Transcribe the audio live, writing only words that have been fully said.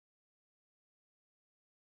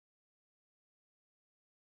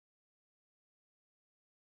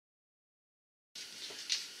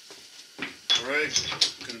Alright,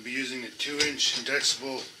 I'm going to be using a 2-inch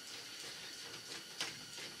indexable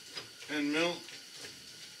end mill.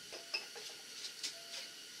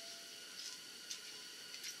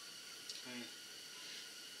 Okay.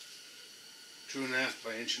 2.5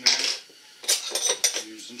 by 1.5 inches.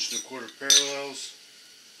 Use 1 1/4 parallels.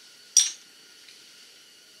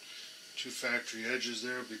 2 factory edges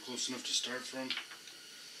there will be close enough to start from.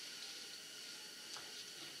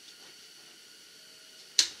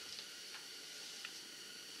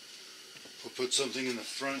 We'll put something in the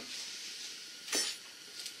front,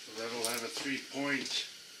 so that'll have a 3-point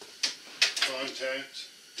contact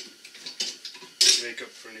to make up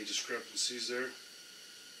for any discrepancies there.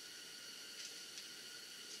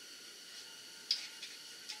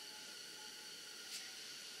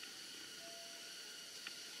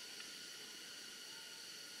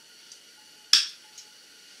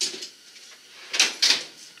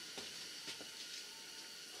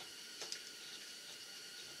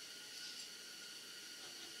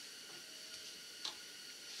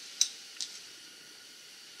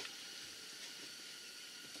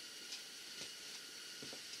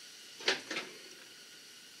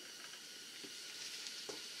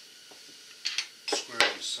 Square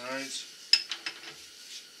on the sides.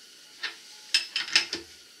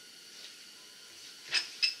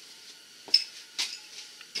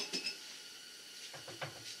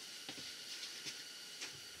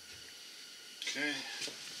 Okay.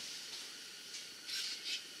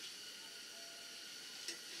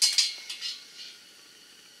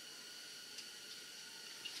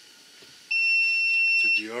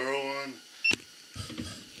 Put the DRO on.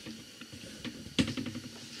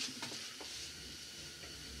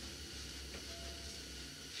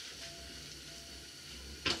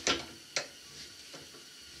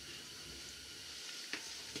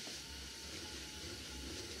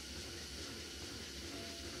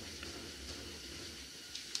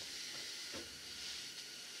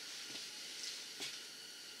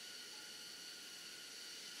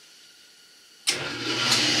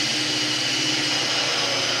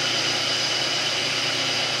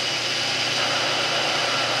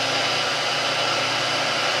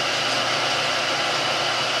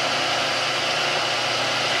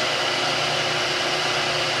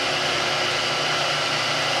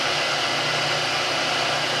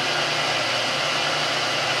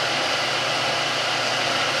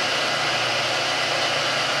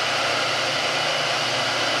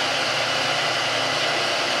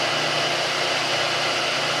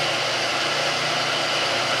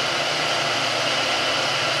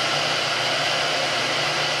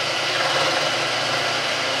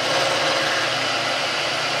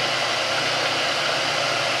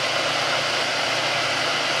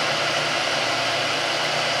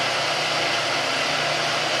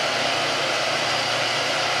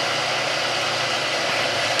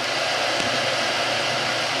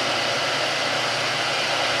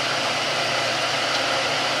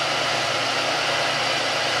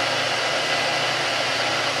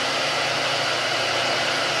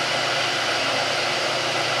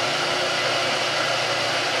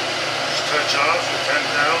 Touch off for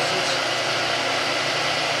 10,000ths.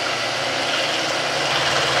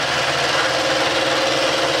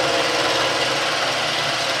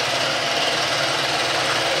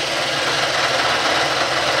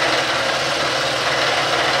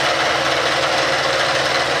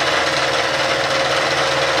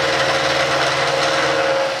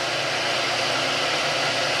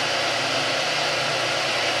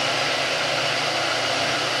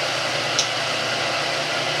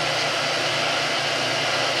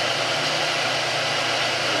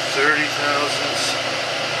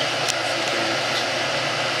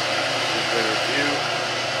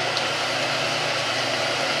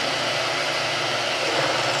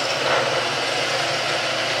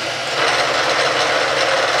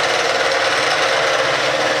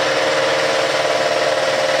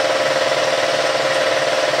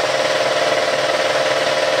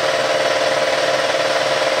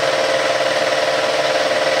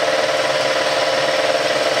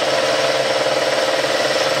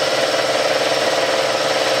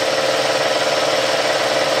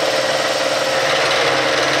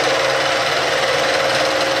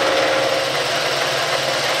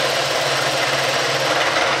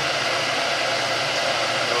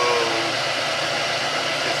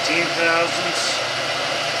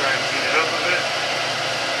 Try and clean it up a bit.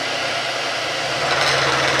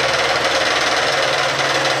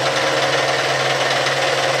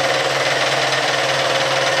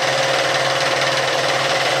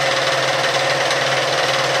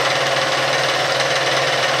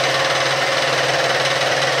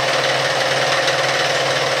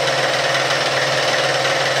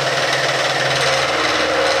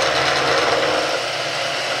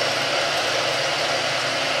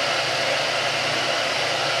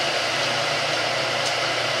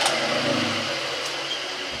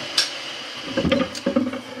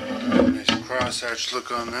 crosshatch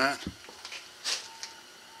look on that.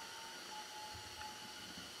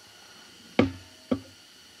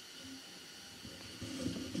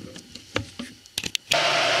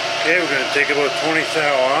 Okay, we're going to take about 20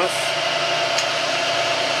 thou off.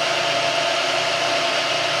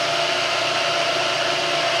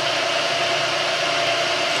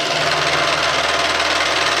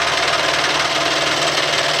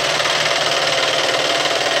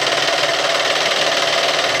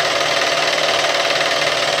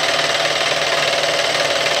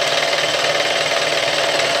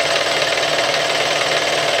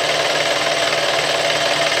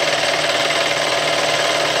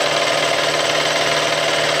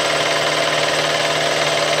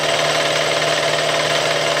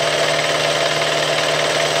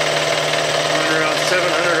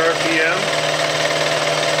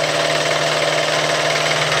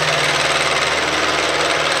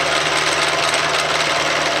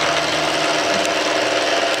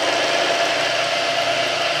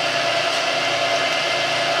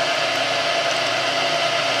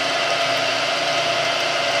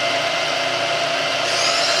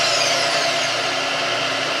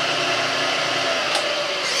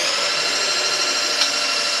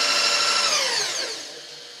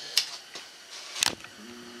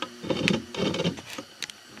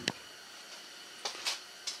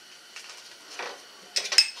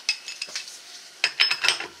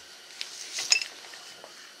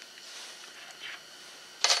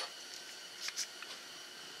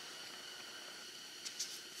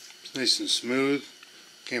 Nice and smooth.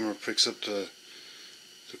 Camera picks up the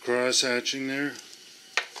cross hatching there.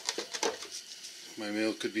 My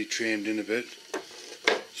mill could be trimmed in a bit.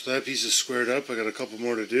 So that piece is squared up. I got a couple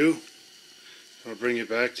more to do. I'll bring it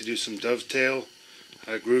back to do some dovetail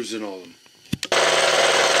grooves in all of them.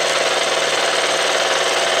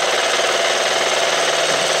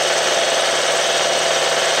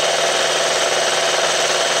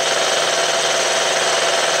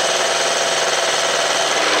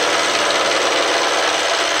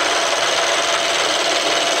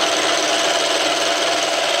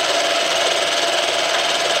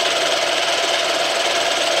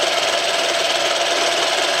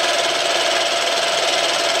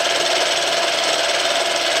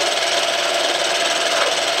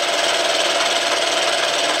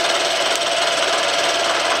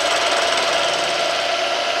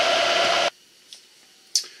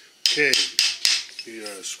 Okay, we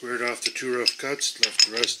squared off the two rough cuts, left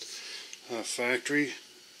the rest factory.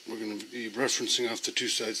 We're going to be referencing off the two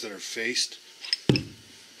sides that are faced. In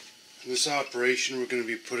this operation, we're going to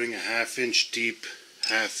be putting a 1/2 inch deep,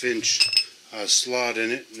 1/2 inch slot in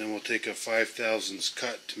it, and then we'll take a 5/1000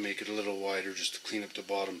 cut to make it a little wider, just to clean up the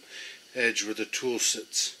bottom edge where the tool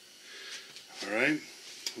sits. Alright,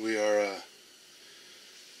 we are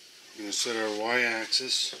going to set our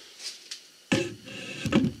y-axis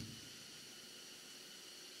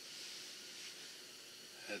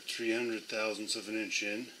at 300 thousandths of an inch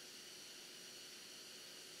in.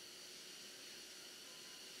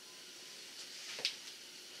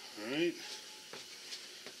 Alright,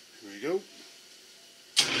 here we go.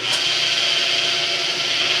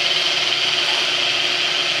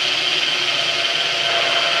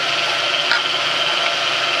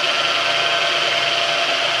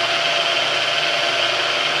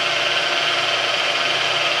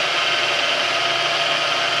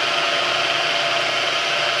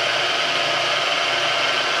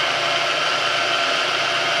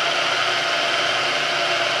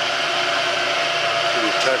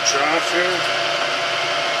 Touch off here.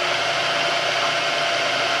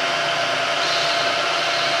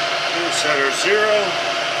 Set our 0.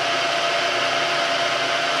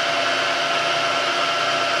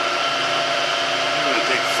 I'm going to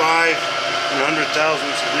take 5 100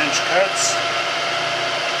 thousandths of an inch cuts.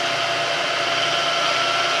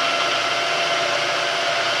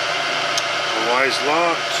 The Y is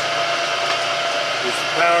locked. Here's the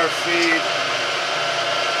power feed.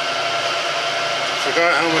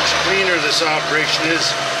 Forgot how much cleaner this operation is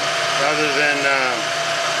rather than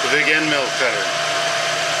the big end mill cutter.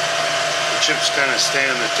 The chips kind of stay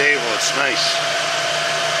on the table, it's nice.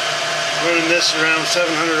 Running this around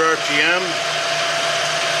 700 RPM.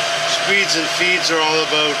 Speeds and feeds are all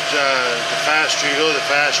about the faster you go, the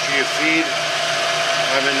faster you feed.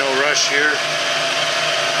 I'm in no rush here.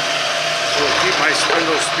 So I'll keep my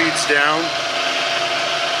spindle speeds down.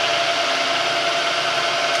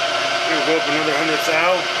 We'll go up another 100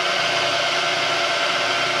 thou.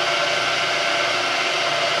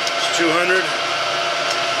 It's 200.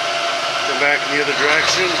 Go back in the other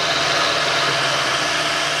direction.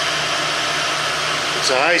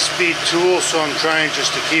 It's a high-speed tool, so I'm trying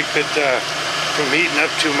just to keep it from heating up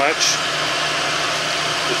too much.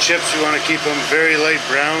 The chips, you want to keep them very light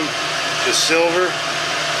brown to silver.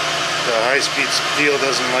 The high-speed steel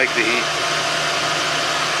doesn't like the heat.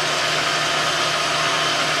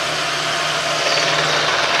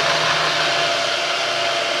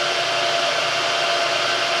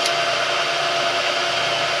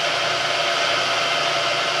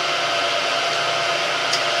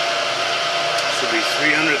 This will be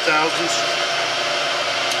 300 thousandths.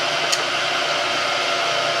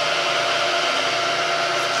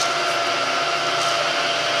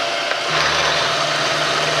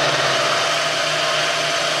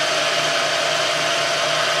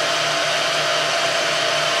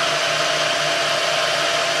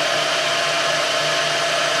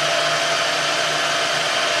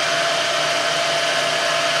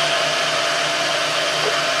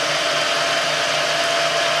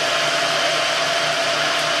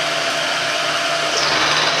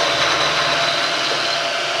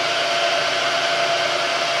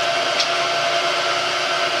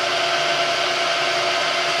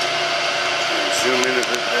 Zoom in a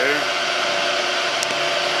bit there.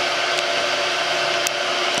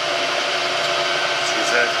 See if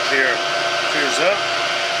that clears up.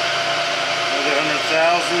 Another 100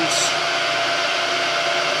 thousandths.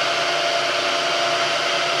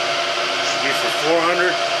 Should be for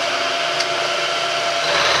 400.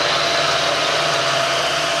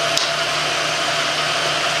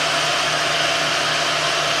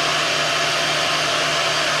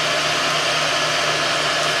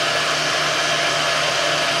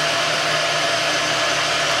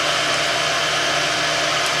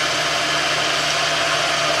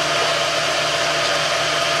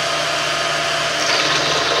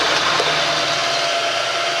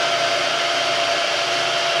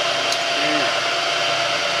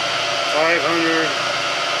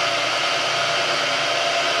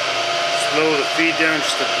 Slow the feed down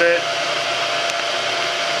just a bit.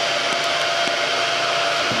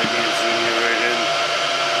 Maybe zoom you right in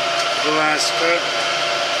to the last cut.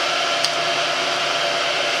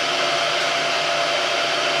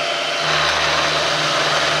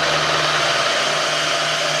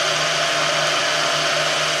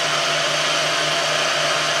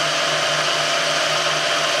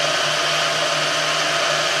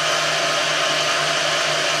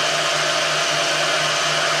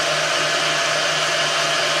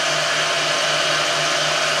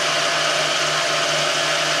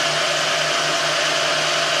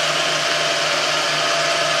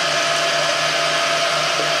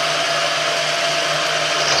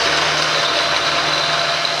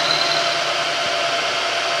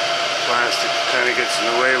 Plastic kind of gets in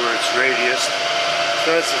the way where it's radius.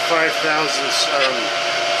 So that's the 5 thousandths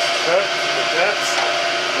cut, the depth.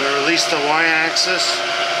 I'm going to release the y-axis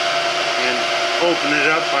and open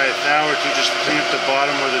it up by 1 thou or 2 just to clean up the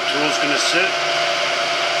bottom where the tool's going to sit.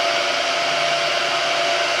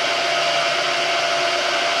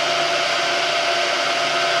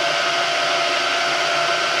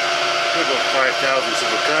 About 5 thousandths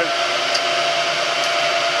of a cut.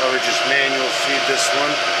 Probably just manual feed this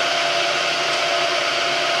one.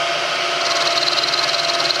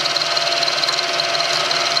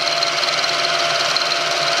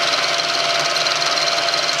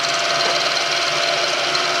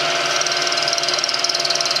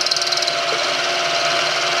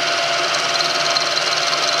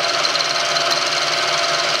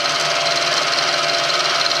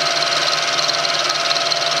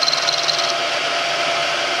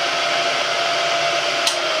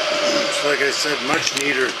 Like I said, much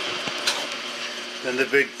neater than the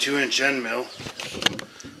big 2-inch end mill.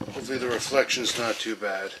 Hopefully the reflection's not too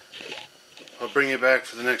bad. I'll bring you back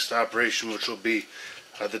for the next operation, which will be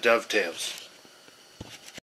the dovetails.